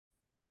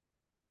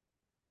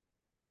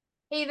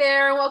Hey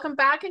there, and welcome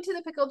back into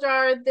the pickle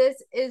jar.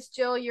 This is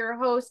Jill, your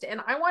host,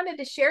 and I wanted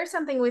to share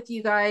something with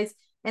you guys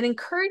and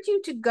encourage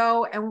you to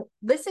go and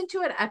listen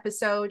to an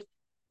episode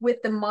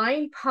with the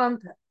Mind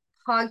Pump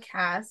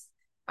podcast.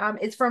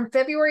 It's from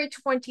February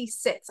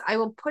 26th. I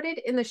will put it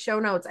in the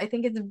show notes. I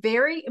think it's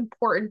very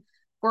important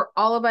for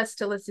all of us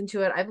to listen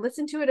to it. I've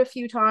listened to it a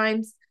few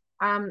times.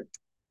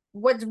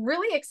 What's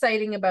really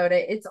exciting about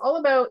it, it's all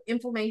about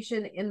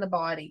inflammation in the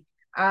body.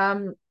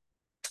 And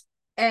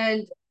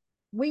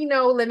we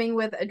know living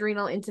with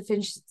adrenal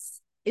insufficiency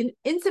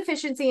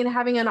and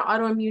having an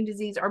autoimmune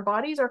disease, our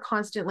bodies are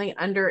constantly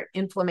under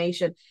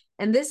inflammation.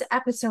 And this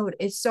episode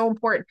is so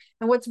important.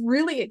 And what's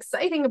really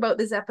exciting about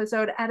this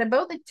episode, at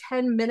about the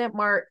 10-minute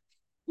mark,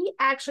 he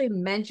actually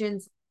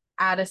mentions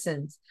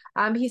Addison's.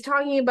 He's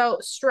talking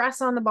about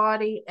stress on the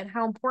body and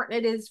how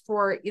important it is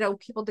for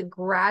people to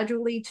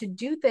gradually to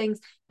do things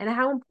and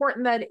how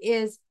important that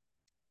is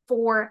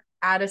for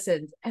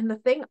Addison's. And the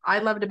thing I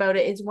loved about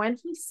it is when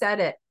he said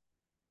it,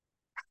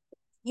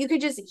 you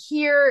could just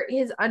hear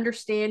his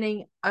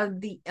understanding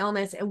of the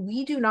illness. And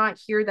we do not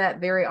hear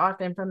that very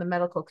often from the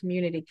medical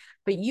community,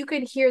 but you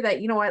could hear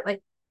that,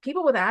 like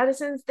people with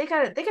Addison's, they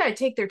gotta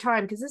take their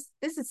time because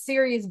this is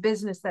serious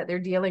business that they're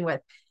dealing with.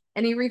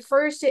 And he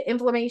refers to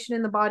inflammation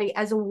in the body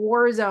as a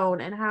war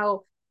zone and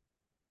how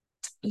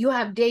you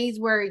have days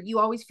where you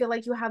always feel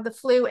like you have the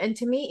flu. And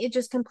to me, it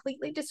just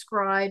completely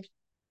described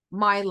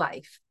my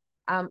life.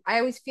 I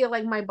always feel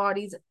like my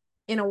body's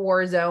in a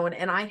war zone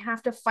and I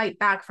have to fight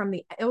back from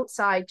the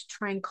outside to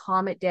try and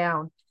calm it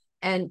down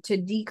and to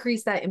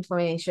decrease that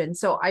inflammation.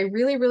 So I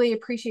really, really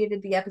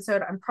appreciated the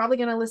episode. I'm probably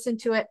going to listen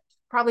to it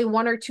probably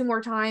one or two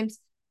more times.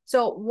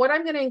 So what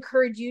I'm going to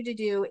encourage you to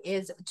do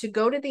is to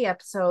go to the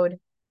episode,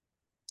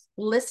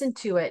 listen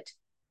to it,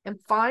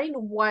 and find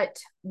what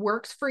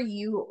works for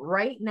you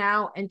right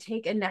now and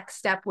take a next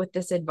step with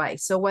this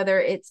advice. So whether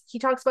it's, he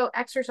talks about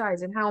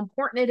exercise and how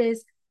important it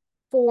is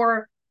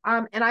for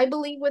and I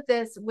believe with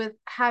this, with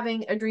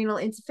having adrenal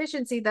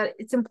insufficiency, that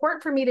it's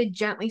important for me to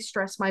gently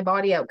stress my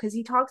body out because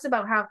he talks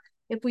about how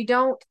if we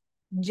don't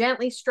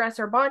gently stress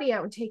our body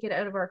out and take it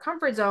out of our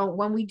comfort zone,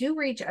 when we do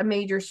reach a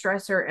major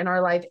stressor in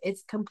our life,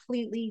 it's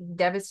completely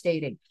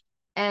devastating.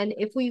 And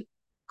if we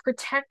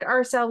protect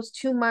ourselves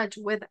too much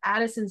with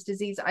Addison's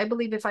disease, I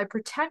believe if I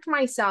protect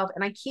myself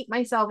and I keep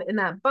myself in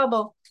that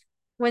bubble,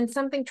 when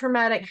something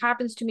traumatic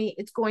happens to me,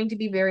 it's going to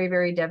be very,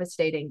 very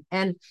devastating.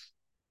 And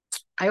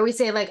I always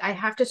say, like, I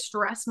have to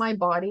stress my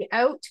body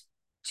out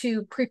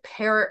to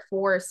prepare it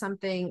for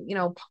something,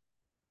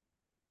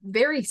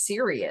 very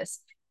serious.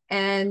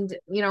 And,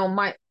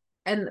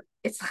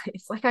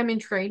 it's like I'm in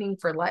training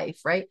for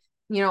life, right?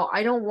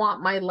 I don't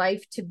want my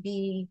life to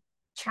be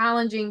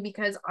challenging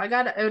because I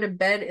got out of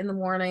bed in the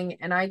morning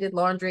and I did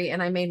laundry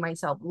and I made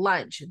myself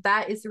lunch.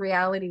 That is the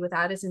reality with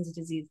Addison's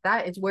disease.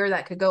 That is where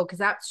that could go because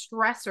that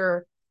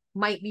stressor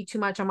might be too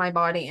much on my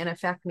body and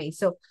affect me.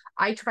 So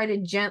I try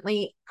to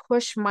gently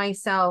push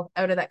myself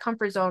out of that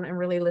comfort zone and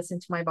really listen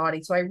to my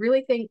body. So I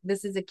really think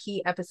this is a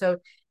key episode.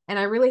 And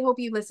I really hope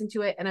you listen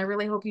to it. And I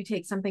really hope you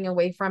take something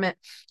away from it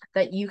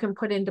that you can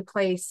put into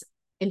place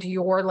into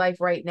your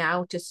life right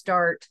now to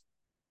start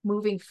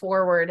moving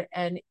forward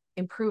and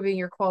improving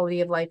your quality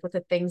of life with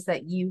the things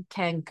that you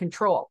can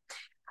control.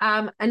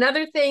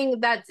 Another thing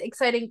that's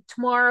exciting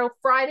tomorrow,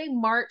 Friday,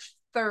 March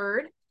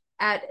 3rd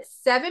at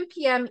 7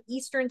 p.m.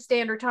 Eastern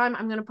Standard Time.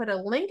 I'm going to put a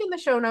link in the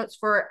show notes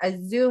for a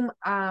Zoom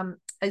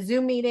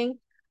meeting.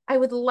 I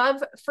would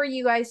love for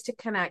you guys to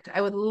connect.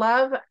 I would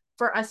love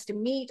for us to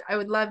meet. I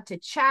would love to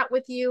chat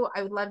with you.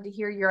 I would love to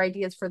hear your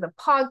ideas for the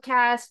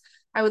podcast.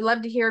 I would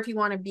love to hear if you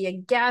want to be a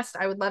guest.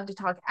 I would love to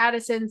talk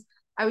Addison's.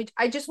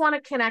 I just want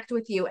to connect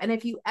with you. And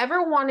if you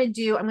ever want to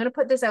do, I'm going to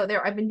put this out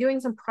there. I've been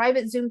doing some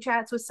private Zoom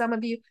chats with some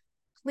of you.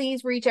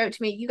 Please reach out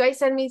to me. You guys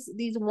send me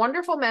these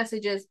wonderful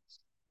messages.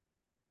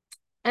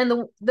 And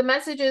the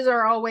messages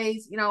are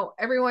always,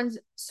 everyone's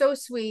so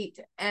sweet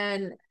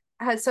and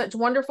has such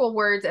wonderful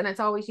words. And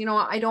it's always,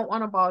 I don't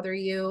want to bother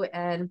you.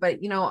 But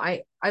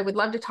I would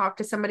love to talk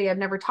to somebody. I've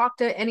never talked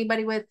to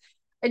anybody with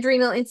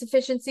adrenal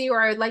insufficiency, or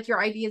I would like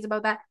your ideas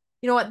about that.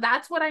 You know what?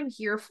 That's what I'm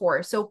here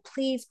for. So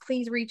please,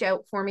 please reach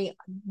out for me.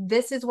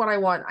 This is what I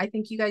want. I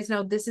think you guys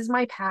know this is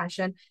my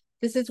passion.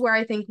 This is where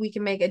I think we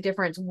can make a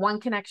difference,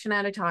 one connection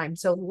at a time.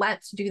 So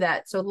let's do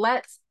that. So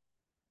let's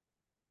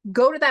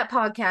go to that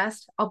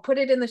podcast. I'll put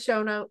it in the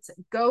show notes.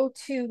 Go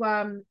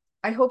to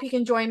I hope you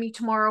can join me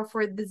tomorrow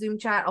for the Zoom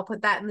chat. I'll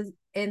put that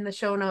in the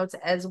show notes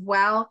as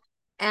well.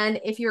 And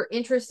if you're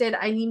interested,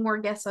 I need more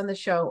guests on the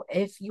show.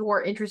 If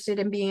you're interested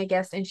in being a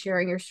guest and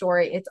sharing your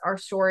story, it's our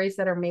stories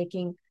that are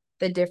making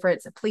the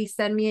difference. Please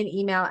send me an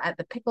email at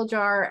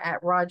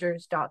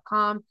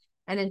thepicklejar@rogers.com.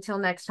 And until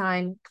next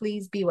time,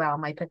 please be well,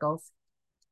 my pickles.